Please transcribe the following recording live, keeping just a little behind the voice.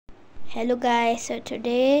Hello guys, so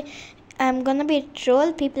today I'm gonna be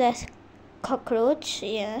troll people as cockroach.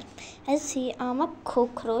 Yeah, as see, I'm a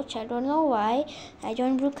cockroach. I don't know why I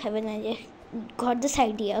joined Brookhaven. I just got this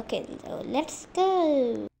idea. Okay, so let's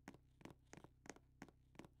go.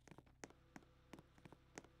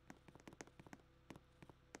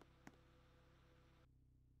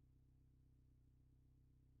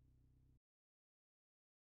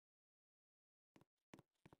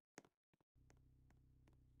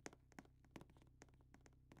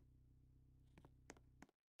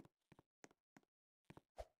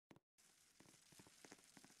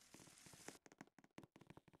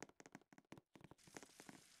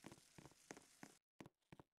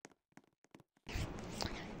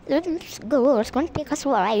 Let's go. It's gonna take us a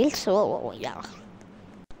while, so yeah.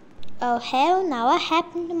 Oh hell, now what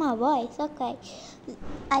happened to my voice? Okay,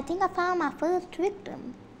 I think I found my first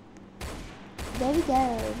victim. There we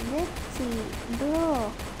go. Let's see,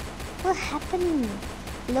 bro. What's happening?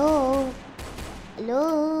 Hello,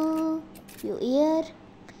 hello. You hear?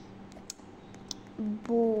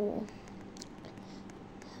 Boo.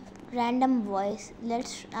 Random voice.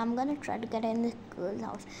 I'm gonna try to get in this girl's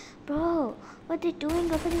house. Bro, what they doing?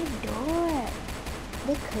 Open your door.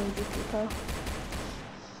 They're crazy people.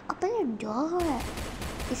 Open your door.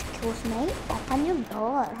 Excuse me. Open your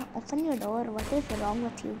door. Open your door. What is wrong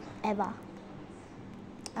with you, Eva?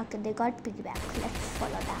 Okay, they got piggyback. Let's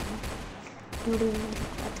follow them.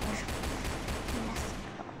 Yes.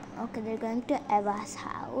 Okay, they're going to Eva's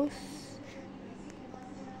house.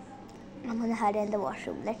 I'm gonna hide in the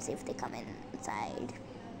washroom. Let's see if they come inside.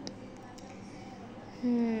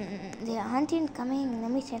 They aren't even coming.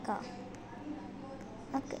 Let me check out.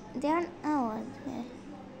 Okay, they aren't. Oh, okay.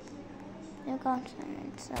 They can't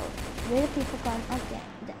find. So where people gone? Okay,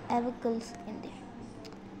 the Eva girl's in there.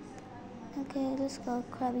 Okay, let's go.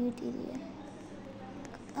 Crab utility.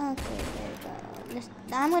 Okay, there we go.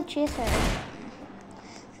 I'm gonna chase her.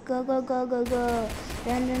 Go, go, go, go, go.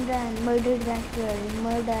 Run, run, run. Murder, adventure.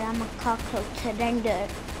 Murder, I'm a cockroach. Surrender.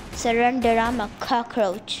 Surrender, I'm a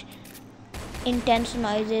cockroach. Intense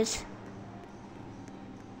noises.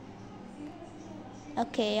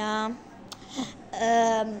 Okay,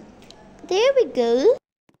 there we go.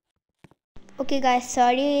 Okay, guys,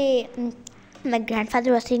 sorry. My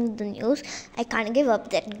grandfather was saying the news. I can't give up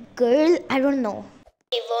that girl. I don't know.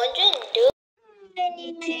 He won't do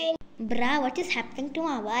anything. Bruh, what is happening to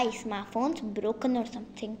my voice? My phone's broken or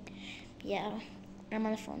something. Yeah, I'm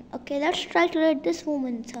on the phone. Okay, let's try to read this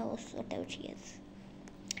woman's house, whatever she is.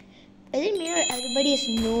 Is it me or everybody is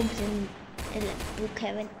noobs in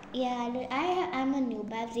Brookhaven? Yeah, I'm a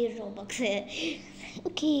noob. I have 0 Robux.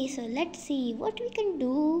 Okay, so let's see what we can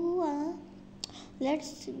do.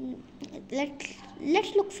 Let's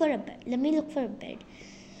look for a bed. Let me look for a bed.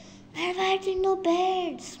 Why are there no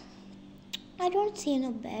beds? I don't see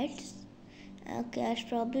no beds. Okay, it's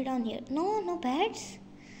probably down here. No beds.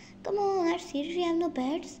 Come on, I seriously have no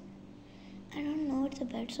beds. I don't know it's a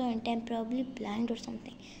bed, so I'm probably blind or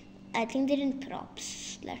something. I think they're in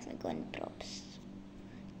props. Let me go in props.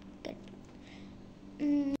 Good.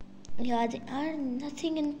 Yeah, they are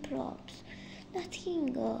nothing in props.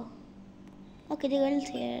 Nothing. Okay, the girl's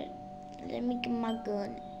here. Let me get my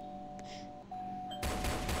gun.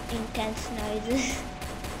 Intense noises.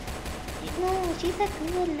 No, she's a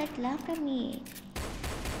girl that laughed at me.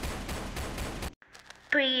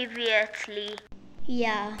 Previously.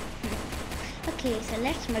 Yeah. Okay, so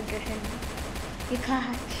let's murder her now.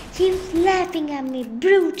 Because she was laughing at me.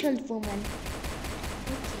 Brutal woman.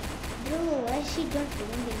 Okay. Bro, why is she not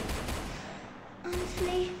doing it?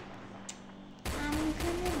 Honestly, I'm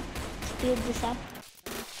gonna speed this up.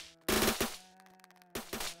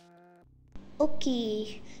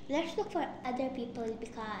 Okay, let's look for other people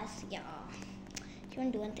because yeah, you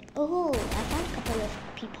won't do anything. Oh, I found a couple of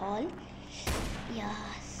people.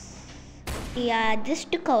 Yes. Yeah, this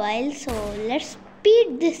took a while, so let's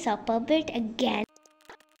speed this up a bit again.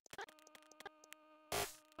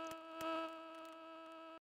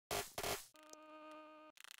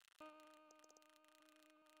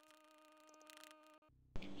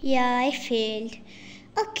 Yeah, I failed.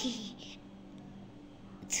 Okay.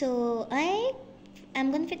 So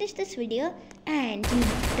I'm gonna finish this video and you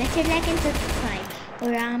better like and subscribe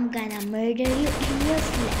or I'm gonna murder you in your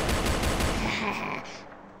sleep.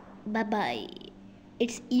 Bye bye.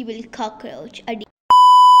 It's evil cockroach.